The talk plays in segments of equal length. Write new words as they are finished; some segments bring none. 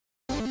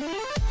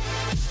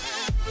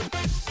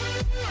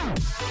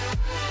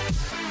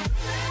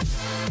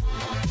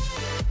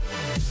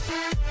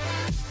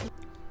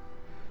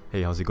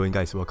Hey, how's it going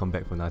guys? Welcome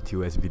back for another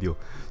TOS video.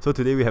 So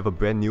today we have a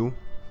brand new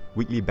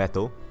weekly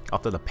battle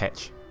after the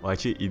patch. Well,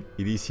 actually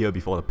it is here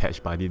before the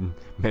patch, but I didn't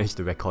manage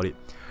to record it.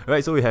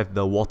 Alright, so we have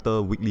the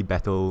water weekly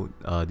battle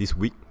this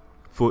week.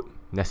 Food,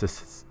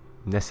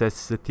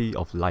 necessity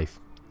of life.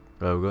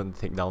 We're going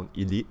to take down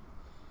elite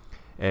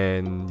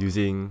and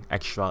using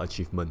extra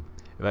achievement.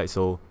 Right,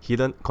 so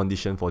hidden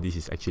condition for this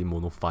is actually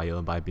mono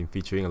fire, but I've been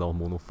featuring a lot of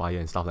mono fire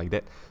and stuff like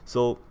that.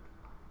 So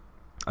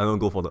I'm gonna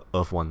go for the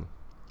earth one.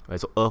 Right,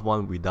 so earth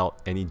one without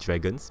any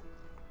dragons.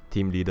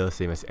 Team leader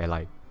same as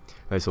ally.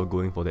 Right, so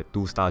going for that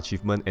 2-star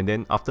achievement, and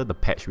then after the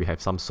patch we have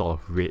some sort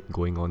of raid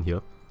going on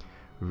here.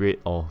 Raid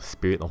or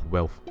spirit of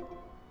wealth,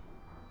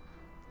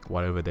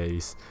 whatever that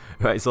is.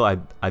 Right, so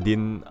I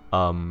didn't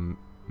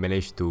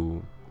manage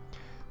to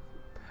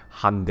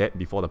hunt that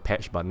before the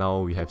patch, but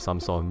now we have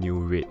some sort of new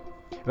raid.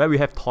 Right, we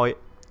have Toy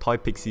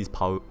Pixies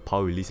power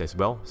release as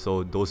well,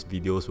 so those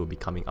videos will be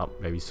coming up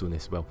very soon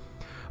as well.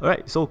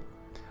 Alright, so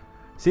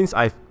since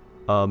I've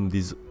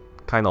this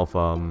kind of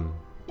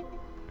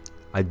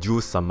I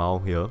drew somehow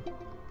here,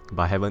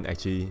 but I haven't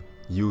actually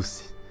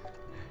used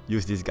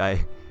this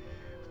guy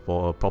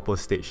for a proper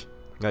stage.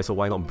 Right, so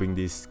why not bring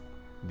this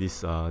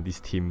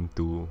team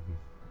to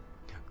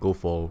go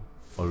for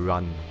a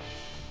run.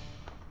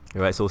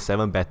 Alright, so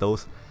 7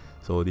 battles,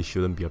 so this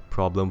shouldn't be a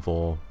problem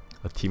for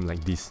a team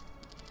like this.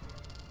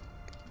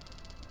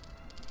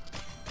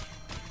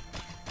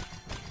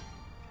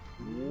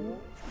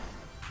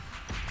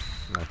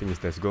 I think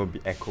there's going to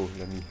be echo.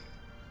 Let me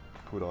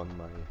put on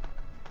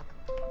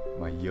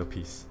my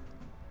earpiece.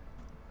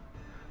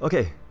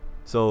 Okay,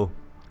 so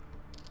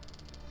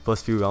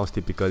first few rounds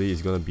typically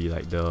is going to be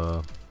like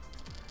the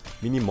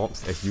mini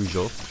mobs as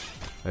usual.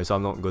 And so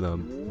I'm not going to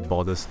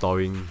bother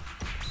storing.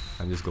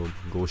 I'm just going to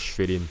go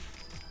straight in.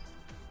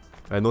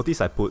 I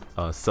noticed I put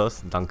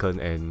Sus, Duncan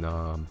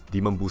and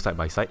Demon Bull side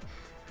by side.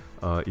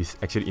 It's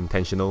actually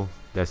intentional.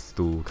 That's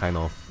to kind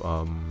of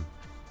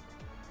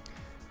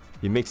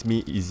it makes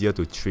me easier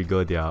to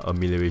trigger their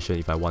amelioration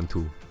if I want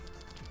to.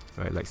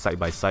 Right, like side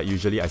by side,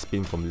 usually I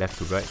spin from left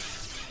to right,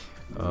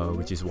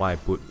 which is why I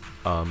put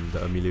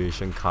the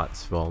amelioration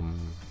cards from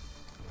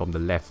the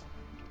left.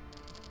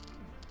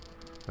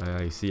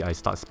 You see, I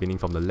start spinning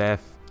from the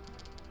left,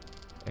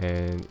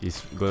 and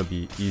it's gonna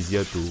be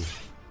easier to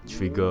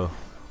trigger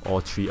all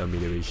 3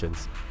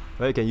 ameliorations.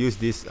 Right, you can use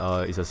this.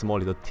 It's a small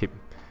little tip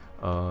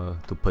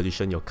to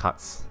position your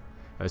cards.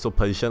 Right, so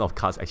position of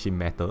cards actually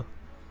matter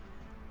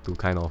to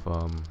kind of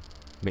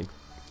make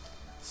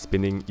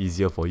spinning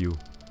easier for you.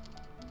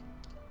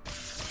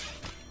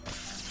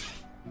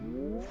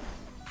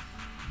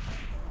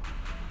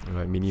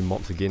 Alright, mini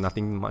mobs again,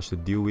 nothing much to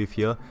deal with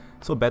here.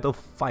 So battle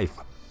 5,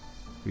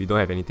 we don't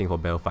have anything for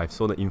battle 5,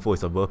 so the info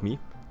is above me,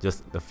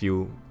 just a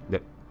few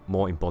that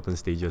more important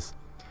stages.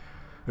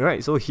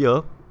 Alright, so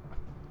here,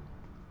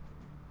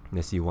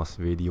 let's see what's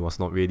ready, what's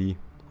not ready.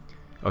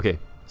 Okay,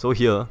 so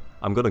here,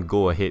 I'm gonna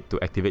go ahead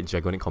to activate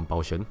Dragonic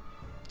Compulsion.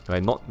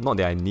 Right, not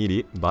that I need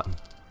it, but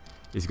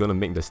it's gonna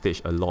make the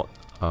stage a lot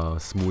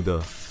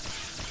smoother.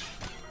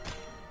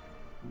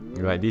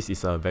 Right, this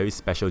is a very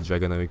special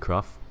Dragonary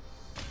craft.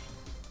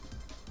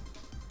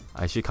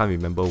 I actually can't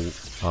remember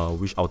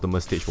which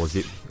ultimate stage was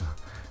it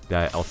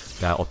that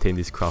I obtained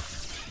this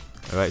craft.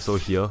 Alright, so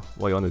here,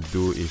 what you want to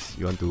do is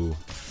you want to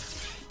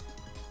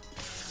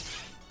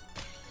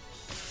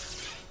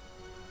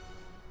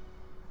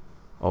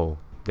oh,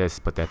 that's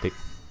pathetic.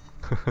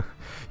 You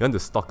want to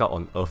stock out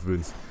on Earth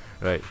Runes.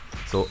 Right,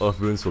 so Earth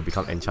Runes will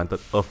become Enchanted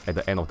Earth at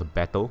the end of the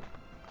battle.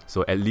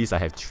 So at least I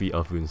have 3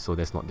 Earth Runes, so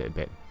that's not that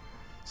bad.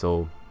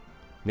 So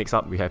next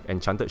up we have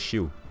Enchanted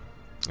Shield.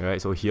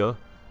 Alright, so here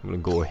I'm going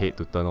to go ahead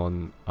to turn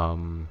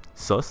on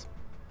Sus.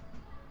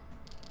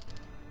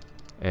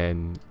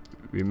 And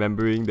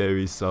remembering there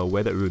is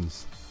Weathered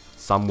Runes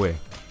somewhere.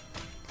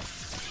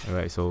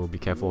 Alright, so be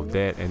careful of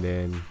that, and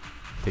then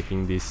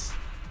taking this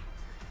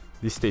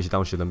stage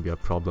down shouldn't be a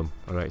problem.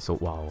 Alright, so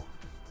wow.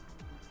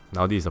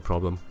 Now this is a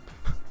problem.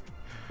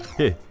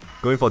 Okay,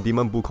 going for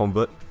Demon Bull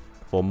Convert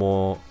for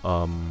more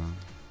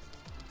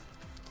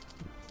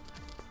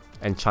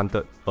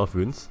enchanted Earth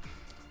Runes.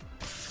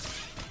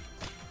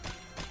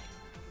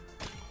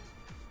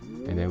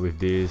 And then with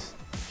this,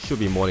 should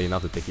be more than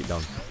enough to take it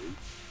down.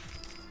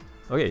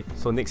 Okay,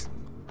 so next.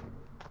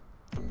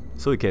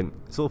 So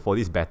for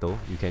this battle,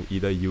 you can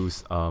either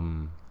use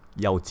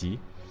Yao Ji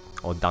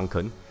or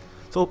Duncan.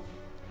 So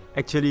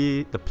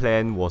actually the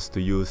plan was to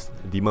use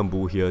Demon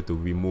Bull here to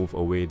remove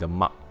away the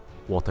Mark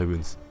Water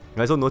Runes.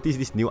 Right, so notice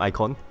this new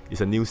icon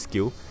is a new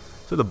skill.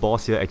 So the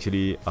boss here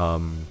actually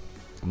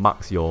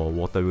marks your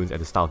water runes at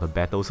the start of the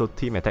battle. So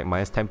team attack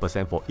minus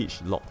 10% for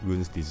each locked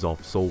runes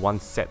dissolved. So one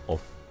set of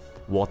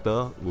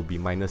water will be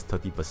minus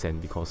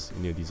 30% because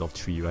you need to dissolve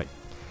 3, right?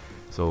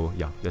 So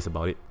yeah, that's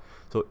about it.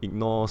 So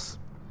ignores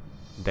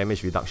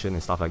damage reduction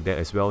and stuff like that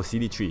as well.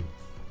 CD3.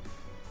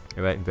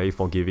 Alright, very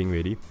forgiving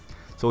really.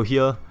 So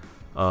here,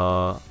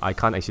 I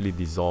can't actually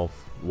dissolve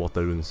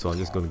water runes, so I'm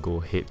just going to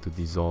go ahead to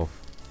dissolve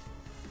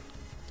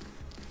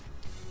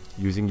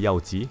using Yao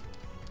Ji.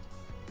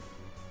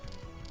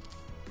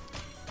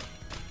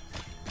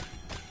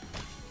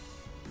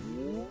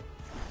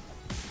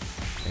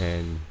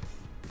 And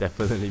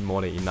definitely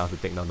more than enough to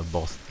take down the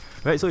boss.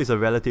 Right, so it's a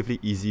relatively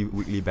easy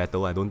weekly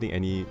battle. I don't think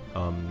any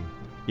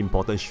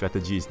important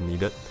strategy is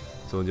needed.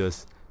 So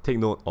just take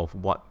note of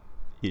what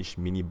each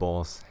mini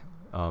boss,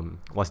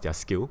 what's their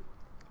skill,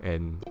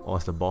 and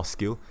what's the boss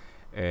skill,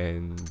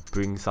 and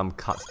bring some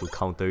cards to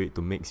counter it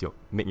to make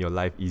your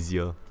life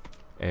easier,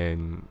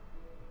 and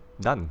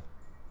done.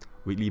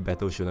 Weekly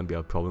battle shouldn't be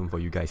a problem for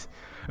you guys.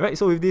 Alright,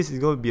 so with this, it's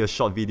going to be a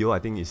short video. I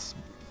think it's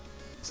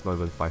not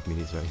even 5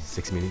 minutes, right?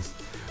 6 minutes.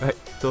 Alright,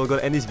 so we're going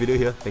to end this video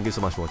here. Thank you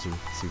so much for watching.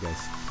 See you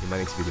guys in my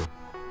next video.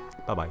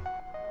 Bye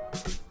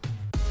bye.